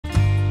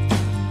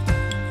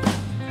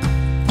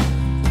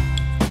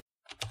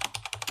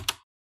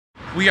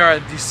We are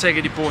at the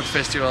Szeged Wine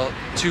Festival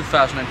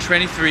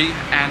 2023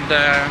 and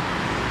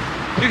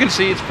you can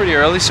see it's pretty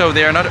early, so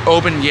they are not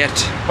open yet,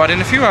 but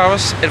in a few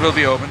hours it will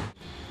be open.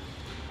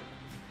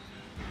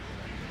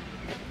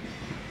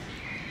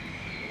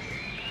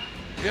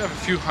 We have a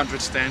few hundred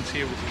stands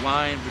here with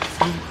wine, with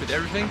food, with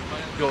everything.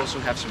 You also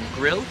have some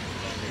grill.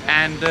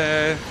 And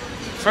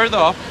further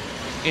up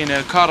in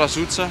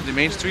Karasutsa, the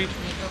main street,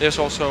 there's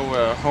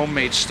also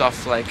homemade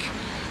stuff like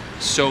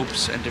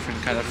soaps and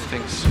different kind of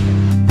things.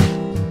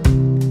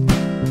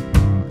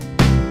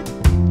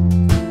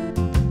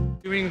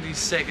 During the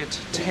Szeged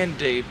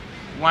 10-day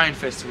wine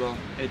festival,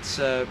 it's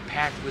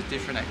packed with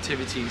different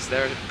activities.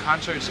 There are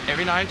concerts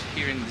every night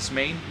here in this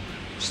main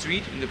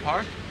street in the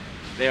park.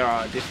 There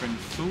are different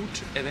food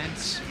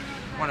events.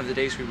 One of the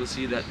days we will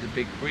see that the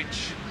big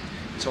bridge.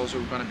 It's also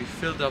going to be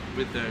filled up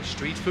with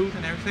street food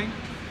and everything.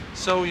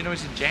 So you know,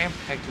 it's a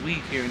jam-packed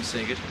week here in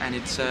Szeged, and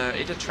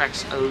it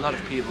attracts a lot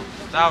of people.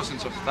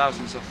 Thousands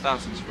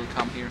will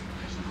come here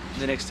in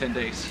the next 10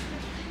 days.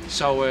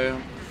 So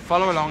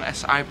follow along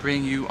as I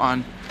bring you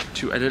on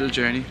to a little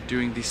journey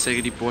during the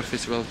Szeged Wine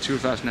Festival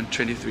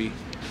 2023.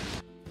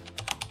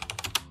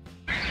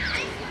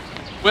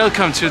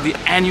 Welcome to the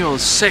annual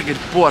Szeged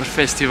Wine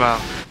Festival.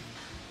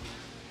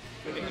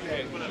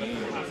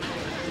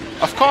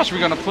 Of course we're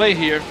gonna play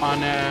here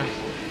on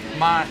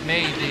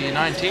May the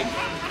 19th.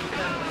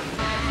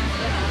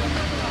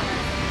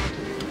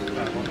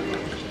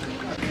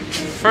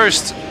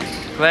 First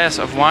glass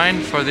of wine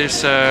for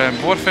this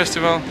wine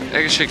festival.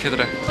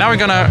 Now we're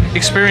gonna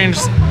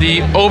experience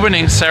the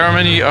opening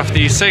ceremony of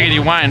the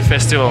Szeged Wine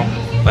Festival.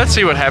 Let's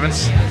see what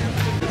happens.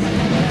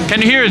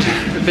 Can you hear it?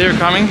 They're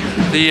coming.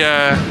 The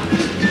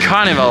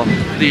carnival,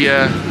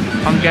 the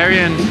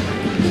Hungarian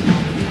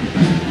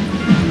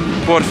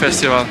wine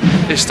festival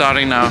is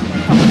starting now.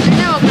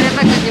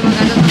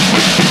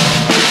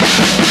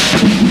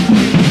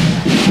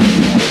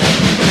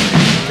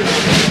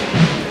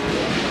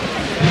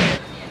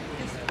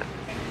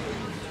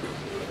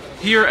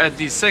 Here at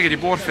the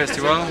Szeged Wine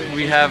Festival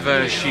we have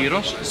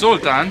Zhiros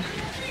Zoltan,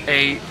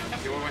 a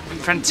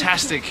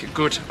fantastic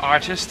good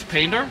artist,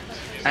 painter,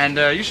 and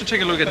you should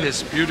take a look at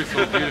his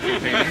beautiful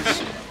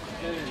paintings.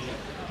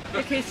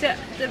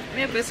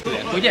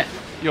 Ugye?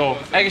 Jó,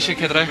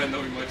 egészségedre!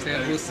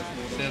 Szervusz!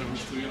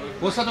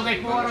 Hozhatok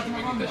egy poharat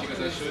magamnak?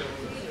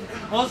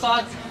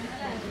 Hozhat!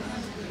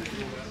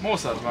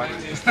 Mozart vagy.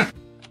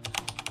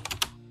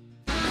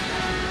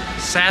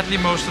 Sadly,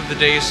 most of the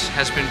days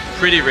has been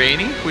pretty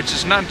rainy, which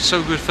is not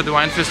so good for the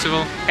wine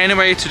festival.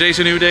 Anyway, today's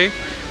a new day.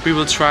 We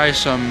will try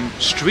some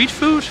street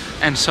food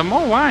and some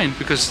more wine,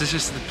 because this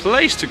is the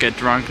place to get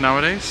drunk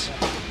nowadays.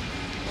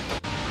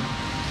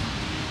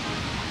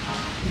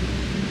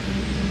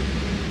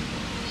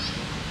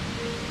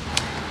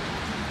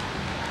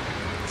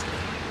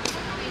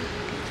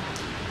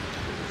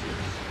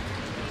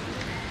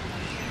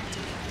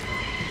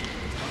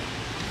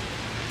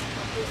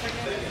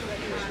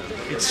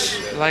 It's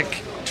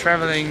like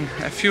traveling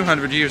a few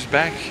hundred years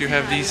back. You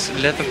have these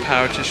leather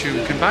pouches.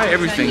 You can buy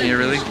everything here,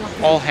 really.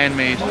 All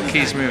handmade,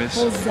 keesmuis.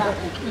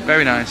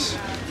 Very nice.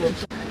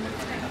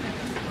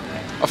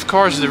 Of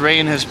course, the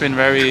rain has been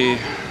very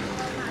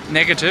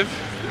negative.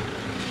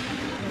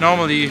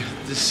 Normally,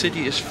 the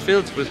city is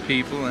filled with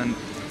people and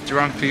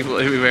drunk people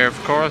everywhere,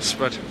 of course.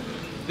 But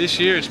this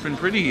year it's been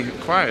pretty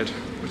quiet,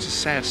 which is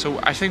sad. So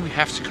I think we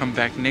have to come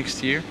back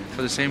next year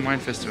for the same wine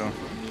festival.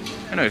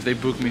 I know if they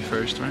book me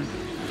first, right?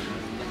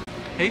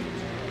 Hey.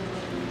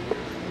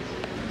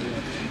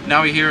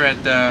 Now we're here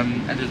at a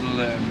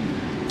little,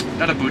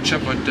 not a butcher,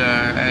 but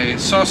a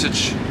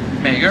sausage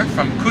maker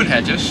from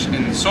Kunhedges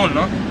in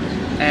Solno,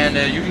 and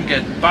you can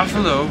get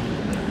buffalo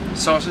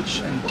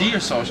sausage and deer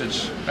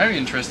sausage. Very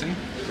interesting.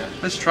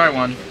 Let's try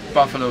one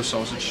buffalo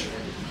sausage.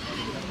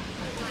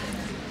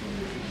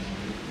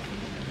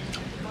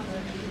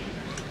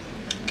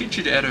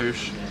 Kicsit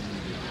erős.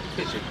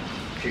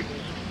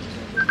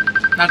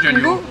 Not your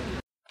new.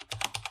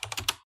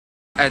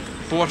 At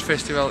Wine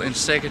Festival in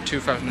Szeged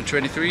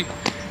 2023,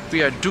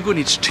 we are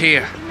Dugonic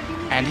Tér,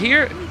 and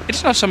here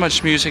it's not so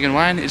much music and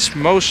wine, it's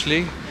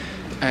mostly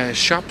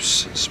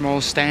shops,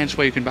 small stands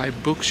where you can buy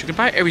books, you can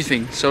buy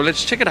everything, so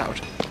let's check it out.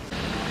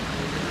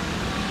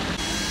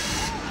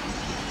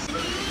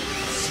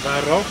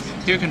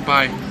 Here you can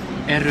buy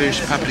erős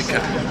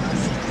paprika,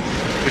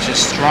 which is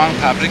strong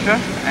paprika,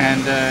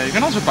 and you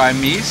can also buy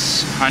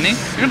meats, honey,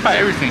 you can buy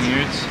everything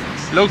here. It's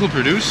local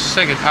produce,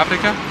 Szeged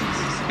paprika,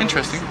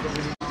 interesting.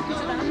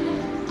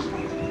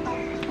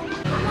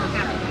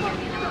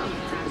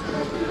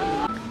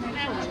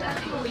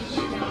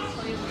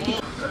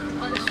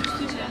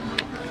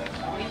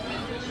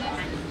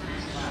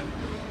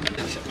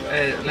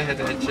 Lehet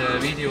egy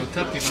videót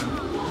tapni van?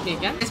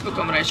 Igen,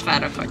 Facebookomra is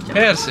felrakhatja.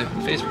 Persze,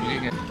 Facebook,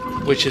 igen.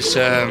 Which is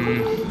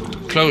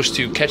close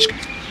to Catch.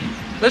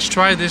 Let's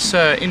try this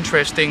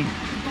interesting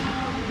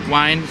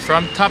wine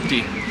from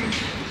Tapti.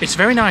 It's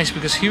very nice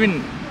because here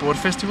in Wine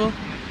Festival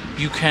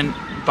you can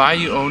buy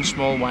your own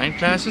small wine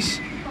glasses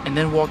and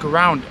then walk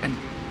around and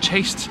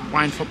taste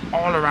wine from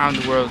all around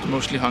the world,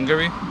 mostly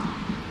Hungary.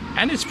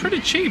 And it's pretty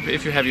cheap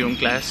if you have your own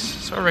glass,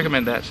 so I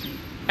recommend that.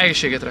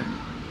 Szegedre.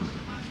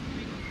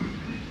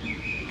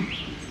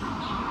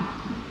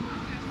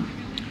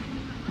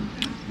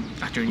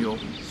 Nagyon jó,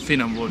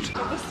 finom volt.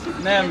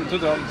 Nem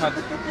tudom, hát.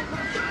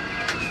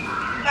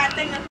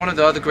 One of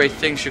the other great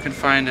things you can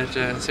find at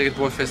Szeged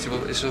Wine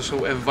Festival is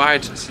also a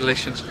wide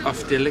selection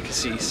of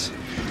delicacies.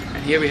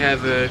 And here we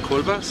have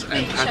kolbas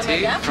and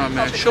pate from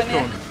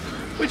Sopron,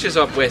 which is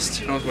up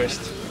west,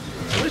 northwest.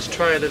 So let's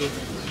try a little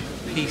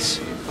piece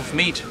of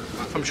meat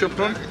from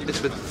Sopron. It's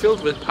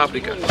filled with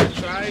paprika.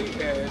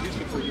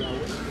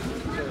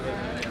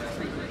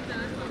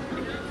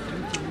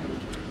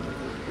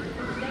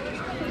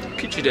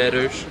 Kicsit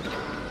erős.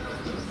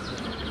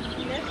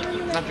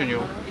 Nagyon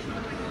jó.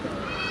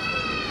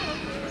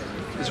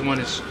 This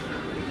one is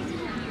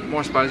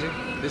more spicy,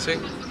 this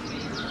thing.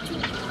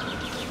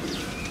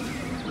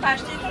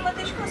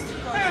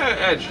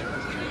 Edge.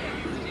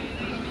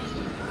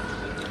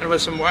 And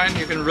with some wine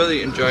you can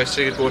really enjoy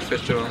Szeged Wine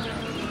Festival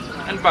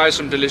and buy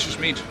some delicious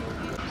meat.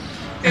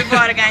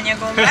 Vargánya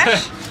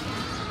gombás.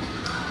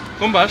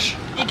 Gombas?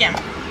 Igen.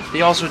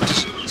 They also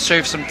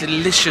serve some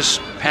delicious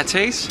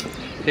pates.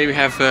 Here we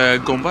have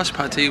gombas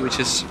pate, which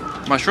is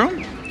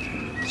mushroom.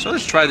 So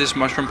let's try this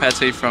mushroom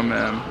pate from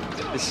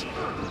this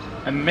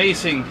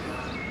amazing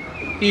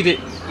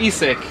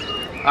Isek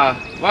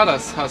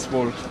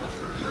Varázsházból.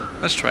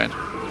 Let's try it.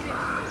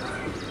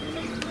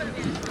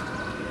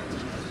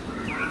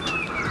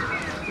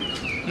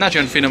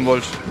 Nagyon finom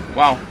volt.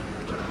 Wow.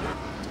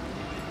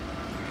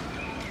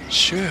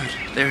 Sure,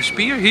 there's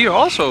beer here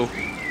also.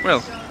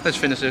 Well, let's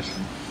finish it.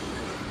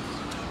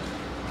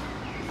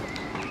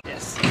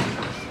 Yes.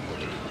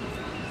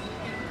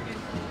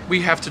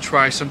 We have to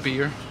try some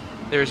beer.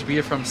 There's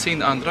beer from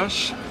St.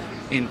 Andras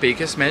in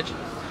Bekersmed.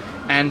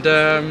 And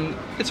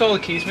it's all the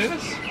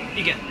keysmithers.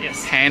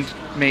 Yes.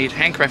 Handmade,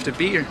 handcrafted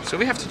beer. So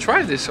we have to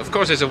try this. Of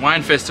course it's a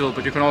wine festival,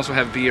 but you can also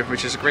have beer,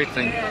 which is a great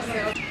thing.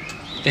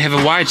 They have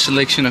a wide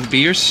selection of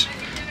beers.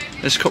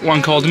 There's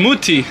one called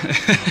Muti.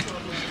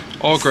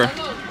 Ogre.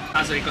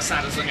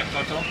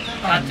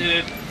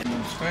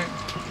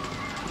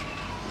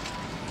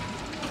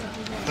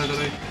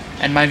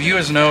 And my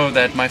viewers know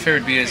that my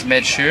favorite beer is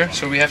Medsure,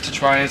 so we have to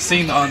try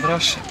St.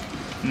 Andras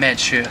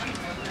Medsure.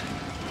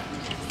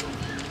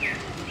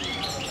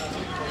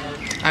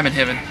 I'm in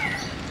heaven.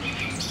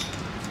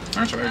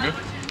 That's very good.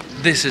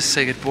 This is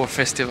Szeged Wine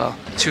Festival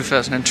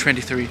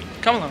 2023.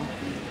 Come along.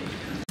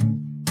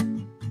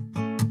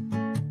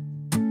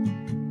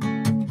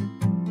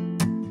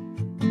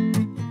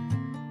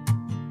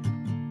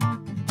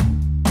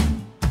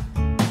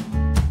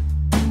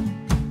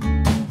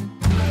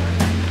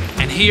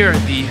 And here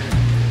the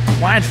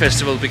wine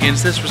festival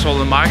begins. This was all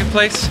the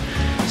marketplace.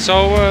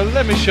 So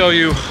let me show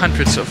you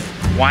hundreds of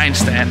wine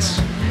stands.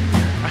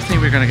 I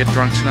think we're gonna get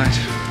drunk tonight.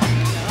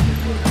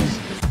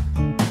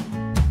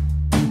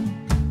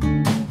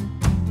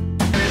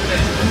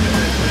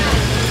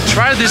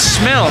 Try this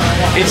smell,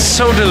 it's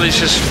so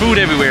delicious, food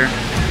everywhere.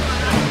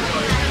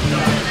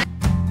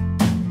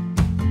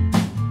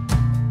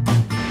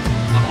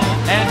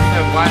 And we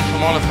have wine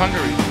from all of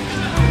Hungary.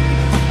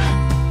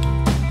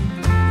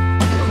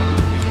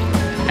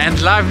 And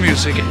live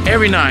music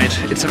every night,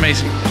 it's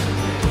amazing.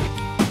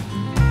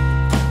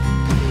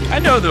 I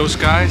know those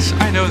guys,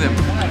 I know them.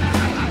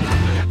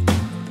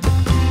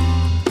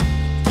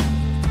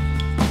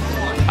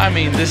 I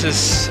mean, this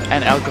is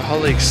an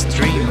alcoholic's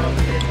dream.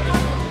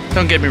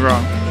 Don't get me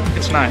wrong,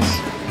 it's nice.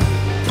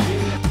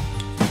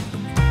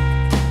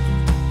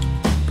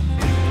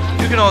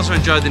 You can also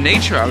enjoy the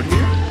nature out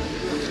here.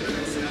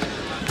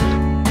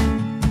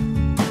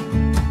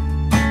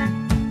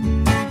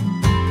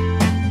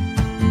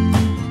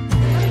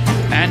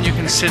 And you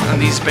can sit on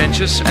these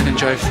benches and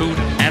enjoy food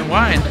and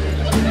wine.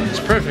 It's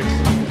perfect.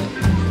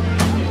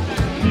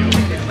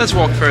 Let's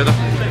walk further.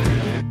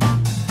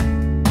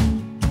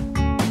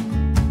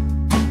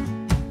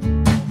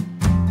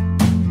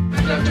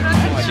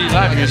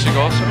 Live music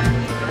also.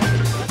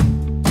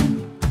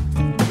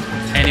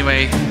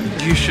 Anyway,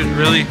 you should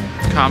really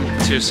come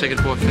to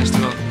Szeged Wine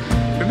Festival.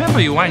 Remember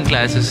your wine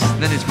glasses,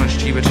 then it's much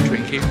cheaper to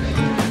drink here.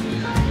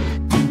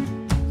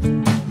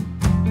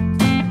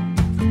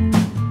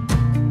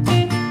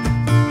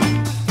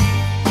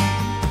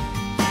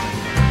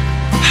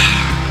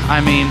 I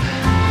mean,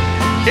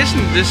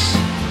 isn't this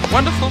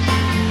wonderful?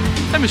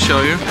 Let me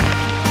show you.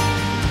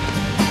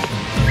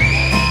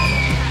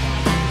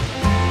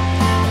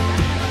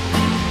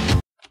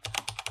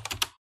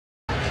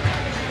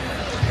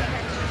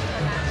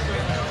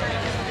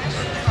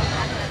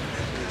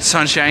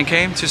 Sunshine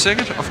came to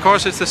Szeged. Of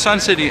course, it's the Sun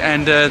City,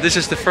 and this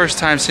is the first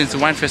time since the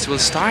wine festival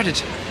started.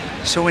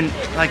 So in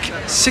like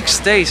 6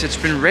 days it's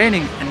been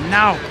raining, and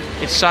now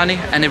it's sunny,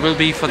 and it will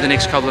be for the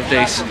next couple of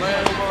days.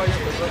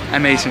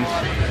 Amazing.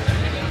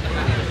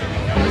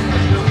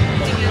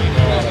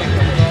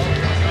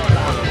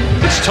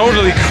 It's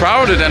totally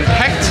crowded and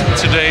packed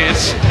today.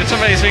 It's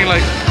amazing.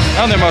 Like,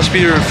 now there must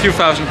be a few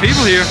thousand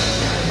people here.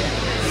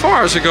 4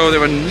 hours ago there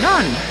were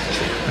none.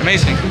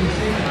 Amazing.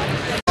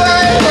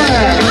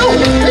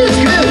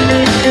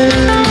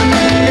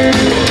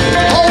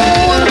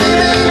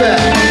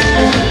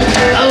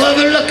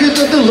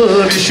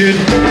 should.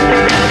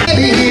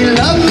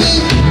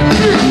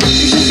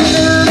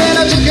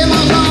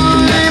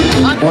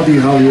 Adi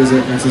Howie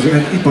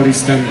 1950 ipari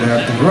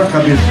standard,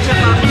 rockabilly.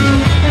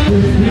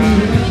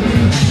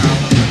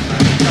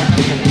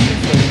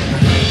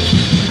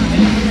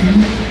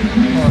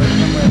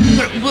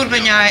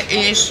 Burgonya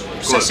és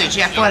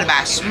sausage,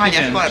 kolbász,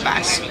 magyar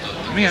kolbász.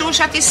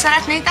 Túlsat is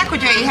szeretnétek,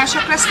 hogyha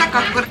éhesek lesznek,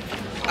 akkor...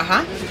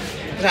 Aha,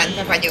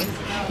 rendben vagyunk.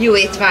 Jó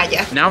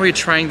étvágyat! Now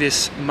we're trying this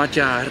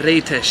magyar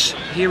rétes.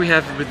 Here we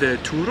have with the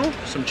turo,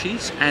 some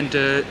cheese, and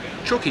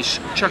csokis,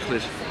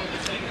 chocolate.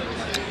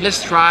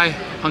 Let's try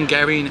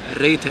Hungarian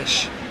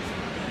rétes.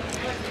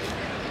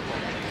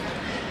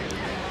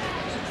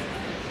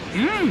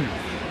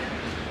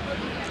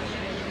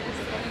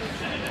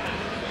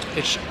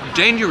 It's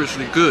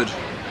dangerously good.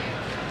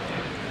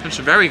 It's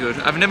very good.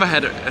 I've never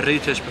had a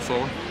rétes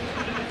before,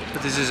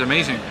 but this is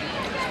amazing.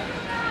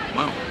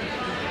 Wow.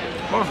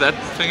 More of that,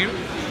 thank you.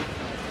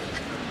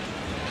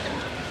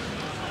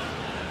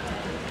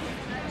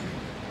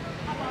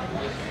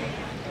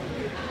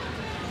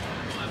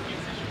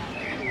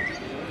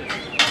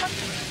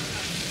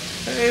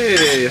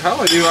 Hey, how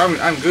are you?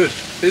 I'm good.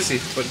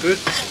 Busy, but good.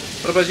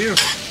 What about you?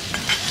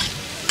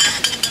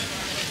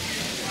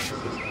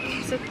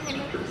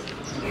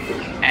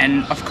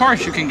 And of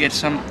course you can get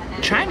some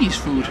Chinese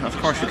food. Of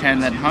course you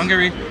can in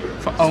Hungary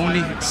for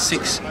only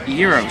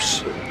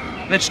 €6.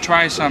 Let's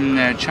try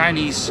some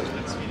Chinese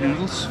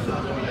noodles.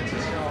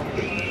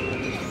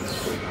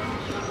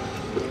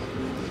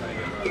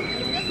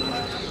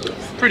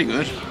 Pretty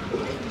good.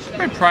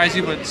 Very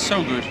pricey, but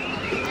so good.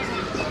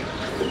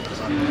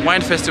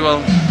 Wine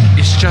festival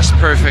is just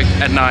perfect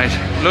at night.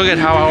 Look at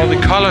how all the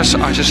colors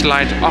are just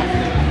light up.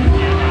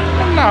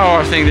 And now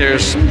I think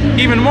there's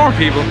even more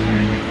people.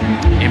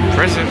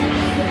 Impressive.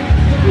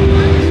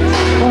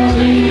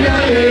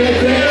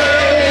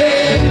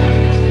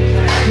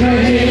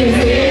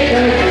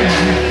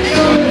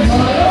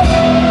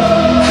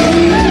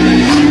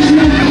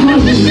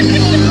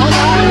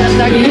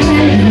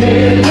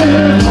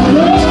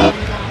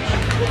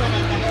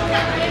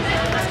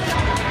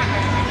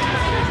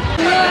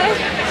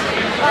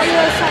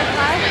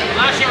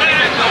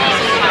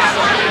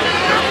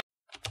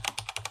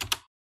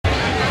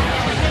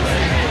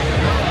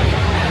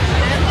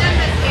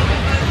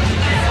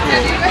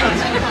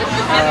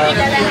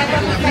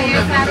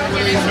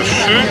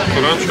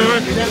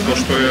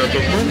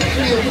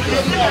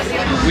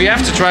 We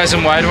have to try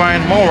some white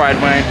wine, more white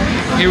wine.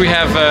 Here we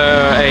have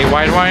a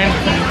white wine,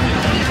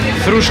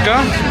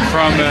 Fruška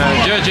from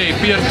Gyögyei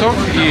Birtok,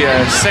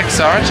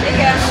 Szeged.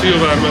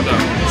 Silver medal.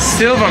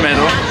 Silver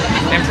medal,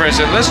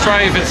 impressive. Let's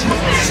try if it's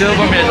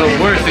silver medal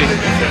worthy.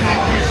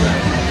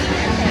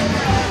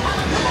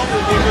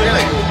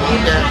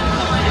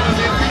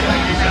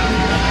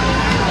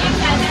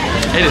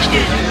 It is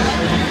good.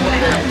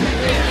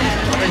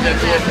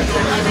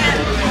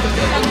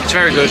 It's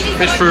very good.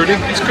 It's fruity.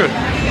 It's good.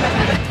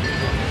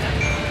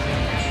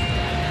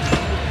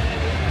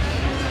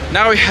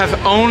 Now we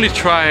have only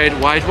tried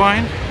white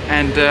wine,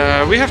 and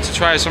we have to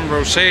try some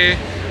rosé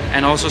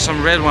and also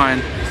some red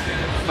wine.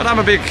 But I'm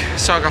a big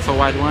sucker for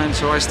white wine,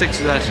 so I stick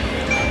to that.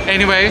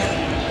 Anyway,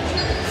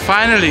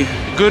 finally,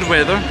 good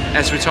weather,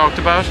 as we talked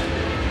about.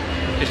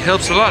 It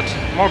helps a lot.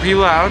 More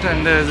people out,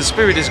 and the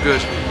spirit is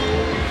good.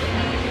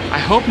 I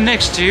hope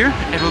next year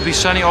it will be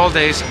sunny all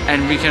days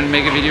and we can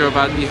make a video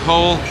about the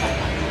whole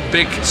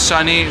big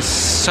sunny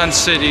Sun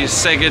City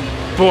Szeged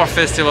Wine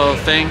Festival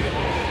thing.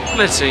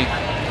 Let's see.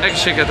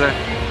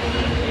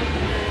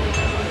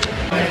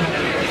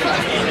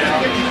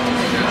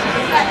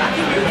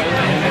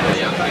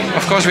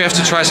 Of course we have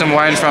to try some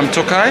wine from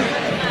Tokai,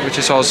 which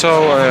is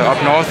also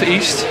up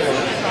northeast.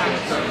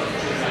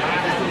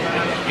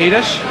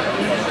 Édes,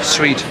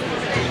 sweet.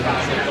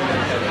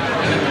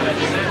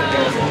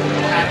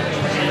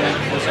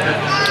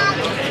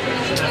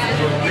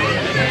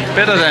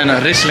 Better than a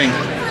Riesling.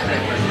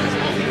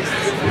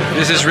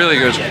 This is really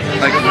good,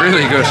 like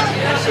really good.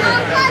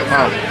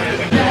 Wow.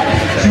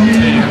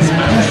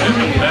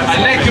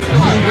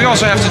 We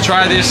also have to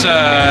try this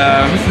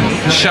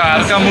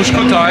Sárga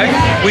Muscotai,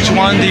 which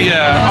won the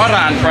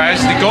Aran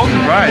prize, the golden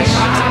prize.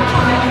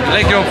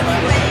 Lekker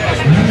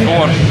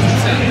voor.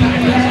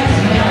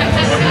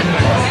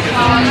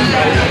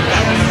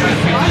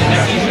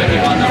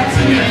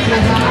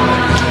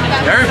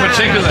 Very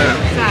particular.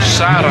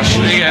 Saras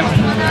again.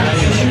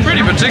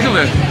 Pretty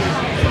particular.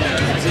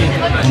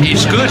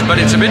 It's good, but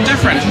it's a bit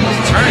different.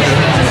 It's very good.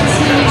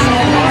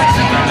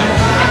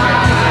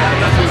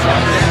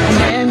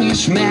 Nem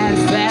ismer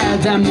fel,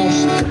 de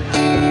most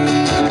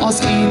az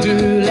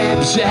idő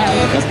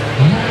lebzsel.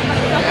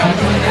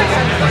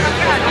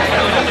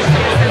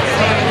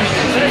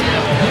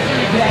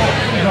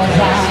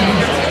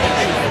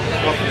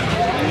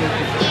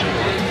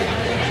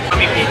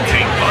 Mi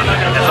pincénk van,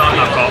 ez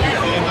annak a...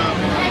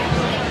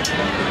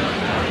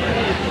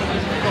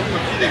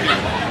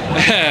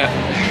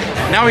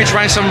 Now we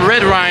try some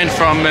red wine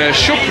from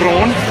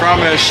Sopron, from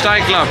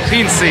Steigler,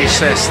 Pince.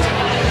 It's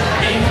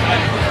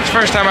the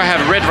first time I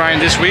have red wine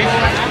this week.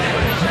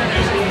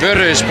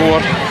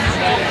 Vörösbor.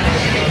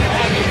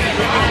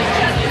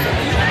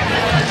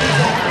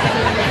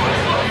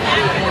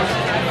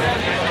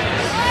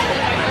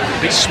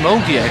 A bit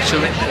smoky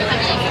actually.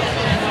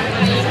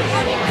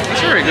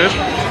 It's very good.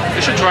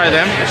 You should try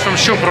them. It's from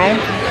Chopron.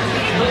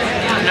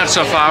 Not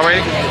so far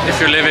away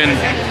if you live in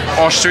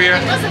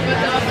Austria.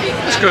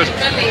 It's good.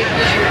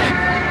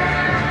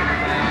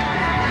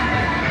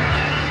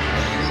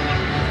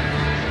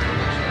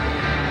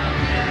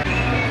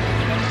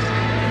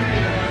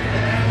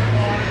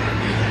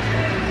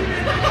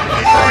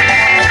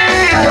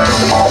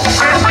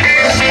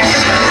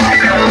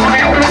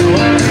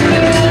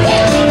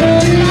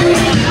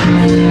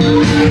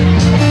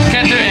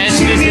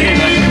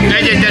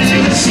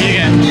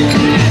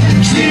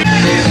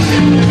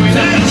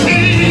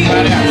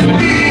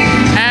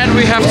 And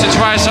we have to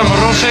try some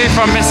rosé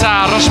from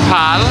Mészáros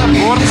Pál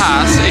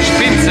Borház and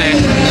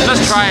Pince.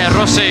 Let's try a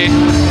rosé.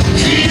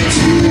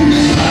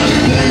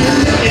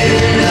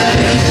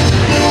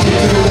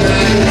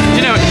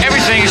 You know,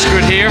 everything is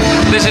good here.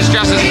 This is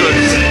just as good.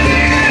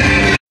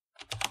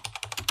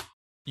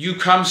 You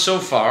come so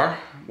far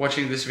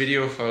watching this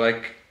video for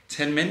like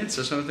 10 minutes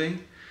or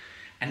something,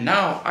 and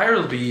now I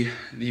will be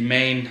the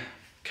main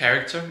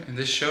character in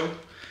this show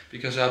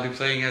because I'll be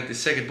playing at the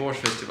Szeged Wine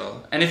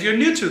Festival. And if you're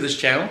new to this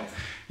channel,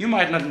 you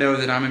might not know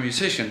that I'm a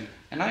musician,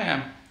 and I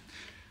am.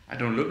 I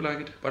don't look like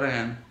it, but I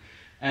am.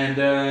 And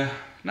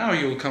now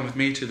you will come with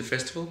me to the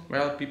festival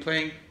where I'll be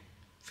playing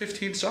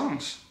 15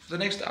 songs for the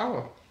next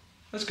hour.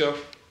 Let's go.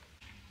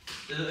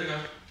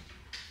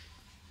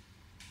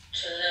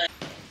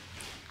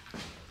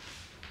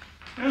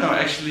 I don't know,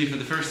 actually for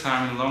the first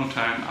time in a long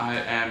time I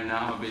am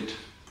now a bit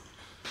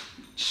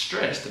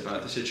stressed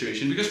about the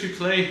situation because we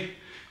play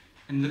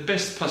in the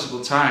best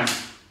possible time.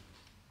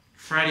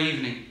 Friday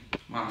evening.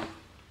 Wow.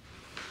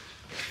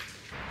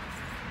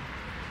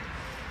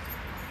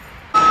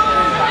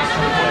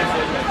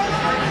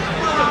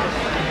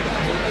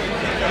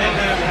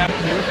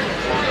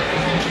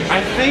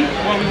 I think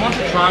what we want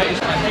to try is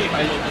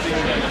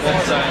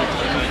that's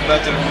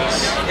better.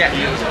 Yeah.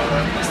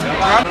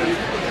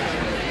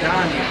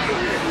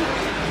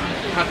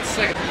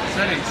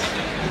 Settings.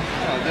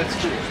 Oh, that's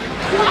cool.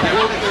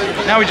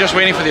 Now we're just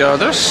waiting for the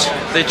others.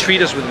 They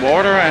treat us with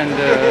water, and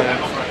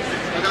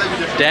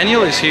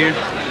Daniel is here.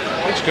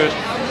 It's good.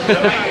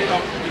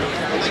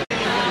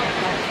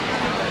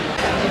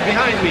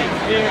 Behind me.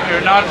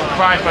 You're not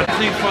quite, but I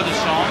think for the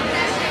song.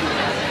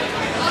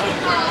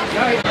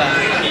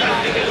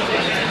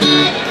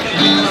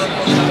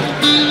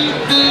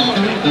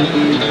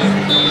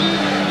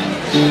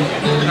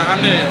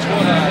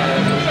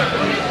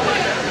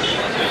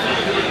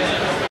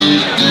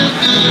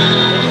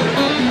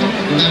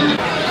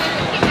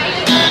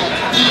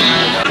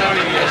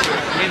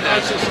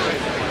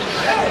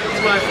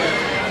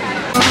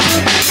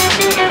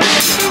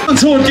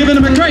 Give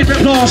him a great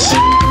applause.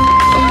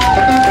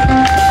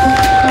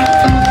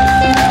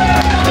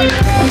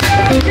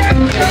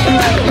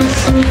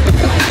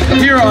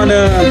 Here on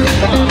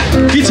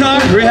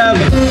guitar we have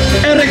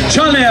Frederik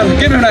Cornelius.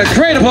 Give him a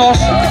great applause.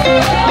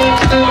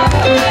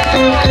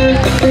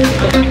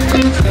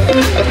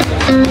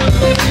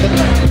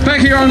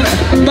 Back here on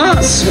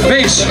bass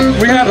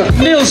we have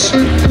Niels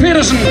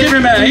Petersen. Give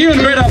him an even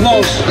greater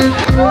applause.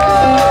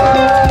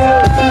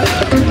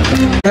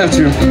 I have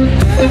to.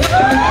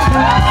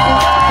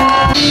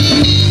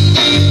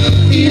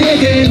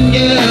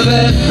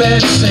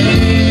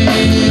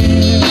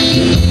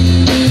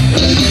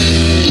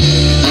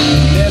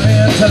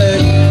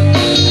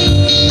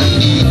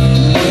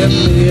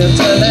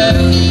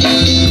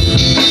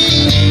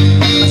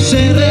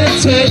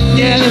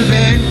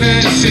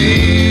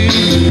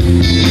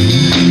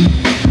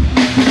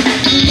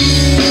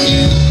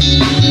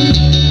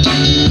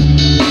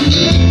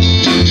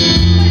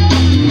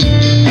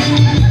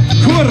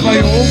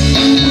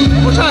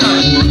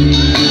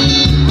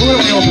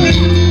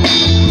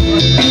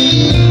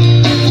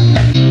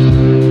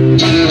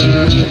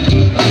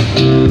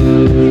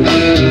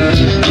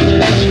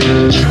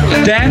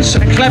 Dance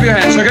and clap your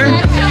hands, okay?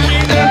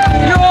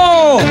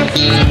 Yo!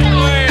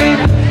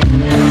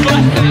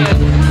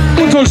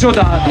 Zros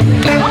Zoltan.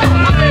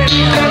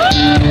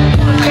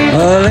 I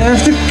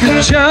left a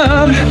good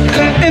job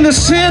in the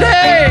city,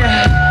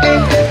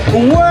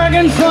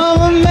 working for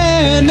a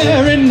man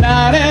every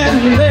night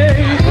and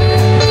day,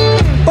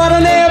 but I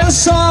never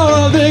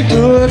saw the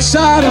good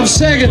side of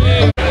Szeged.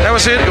 That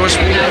was it. It was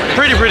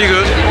pretty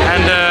good,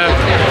 and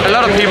a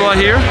lot of people are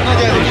here.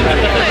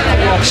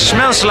 It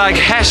smells like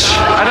hash.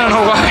 I don't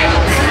know why.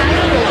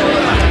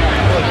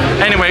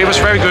 Anyway, it was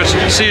very good.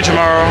 See you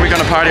tomorrow. We're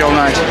gonna party all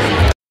night.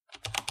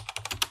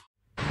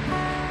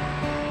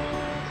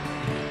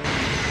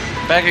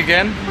 Back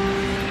again.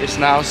 It's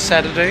now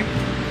Saturday,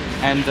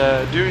 and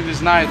during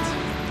this night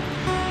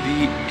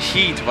the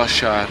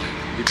Hídvasár,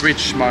 the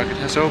bridge market,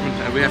 has opened,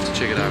 and we have to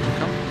check it out.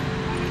 Come.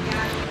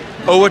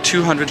 Over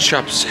 200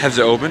 shops have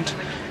opened,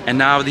 and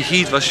now the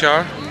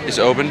Hídvasár is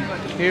open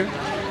here.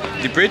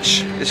 The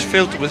bridge is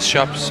filled with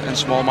shops and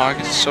small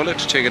markets, so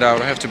let's check it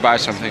out. I have to buy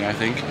something, I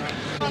think.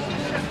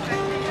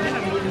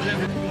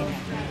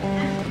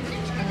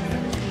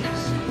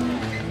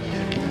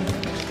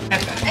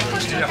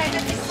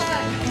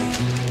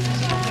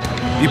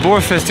 The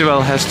Boar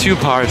Festival has two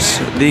parts,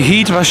 the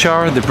Heat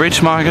Bazaar, the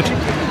Bridge Market,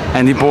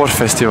 and the Boar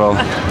Festival.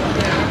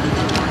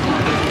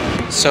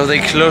 So they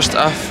closed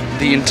off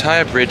the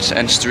entire bridge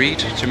and street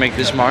to make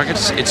this market.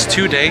 It's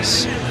 2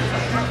 days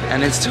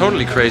and it's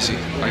totally crazy,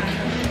 like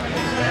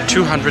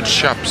 200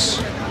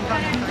 shops.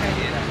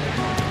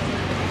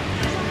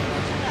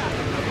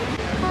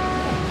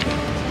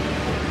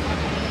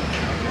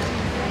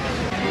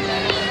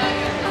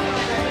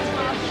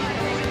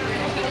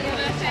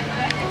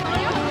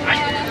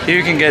 Here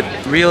you can get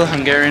real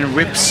Hungarian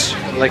ribs,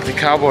 like the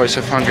cowboys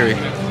of Hungary.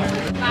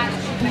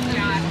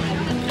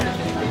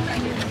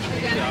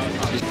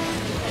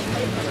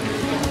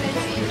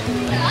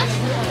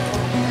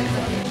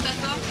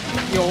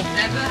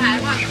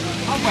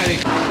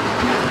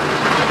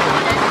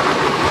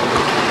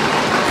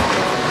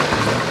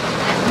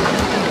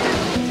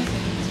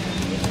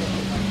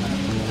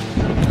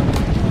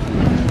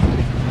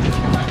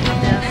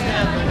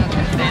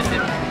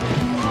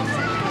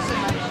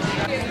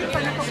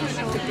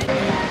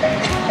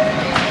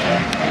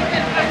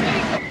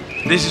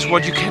 This is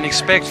what you can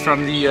expect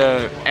from the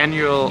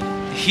annual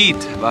Heat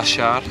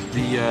Bazaar,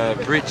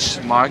 the bridge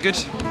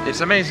market.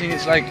 It's amazing,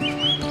 it's like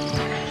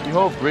the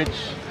whole bridge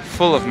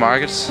full of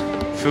markets,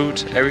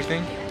 food,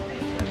 everything.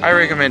 I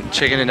recommend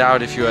checking it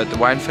out if you're at the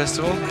wine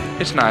festival.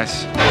 It's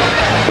nice.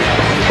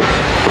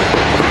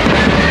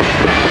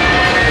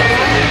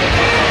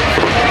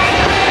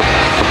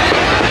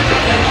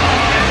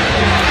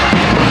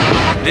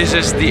 This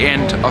is the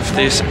end of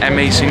this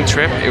amazing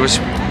trip. It was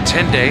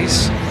 10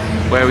 days.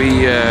 Where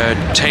we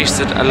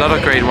tasted a lot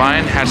of great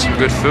wine, had some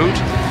good food,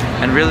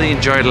 and really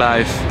enjoyed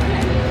life.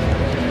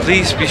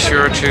 Please be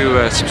sure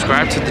to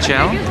subscribe to the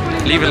channel,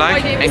 leave a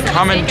like, and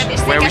comment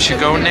where we should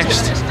go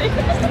next.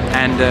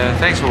 And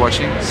thanks for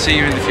watching. See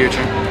you in the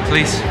future.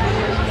 Please.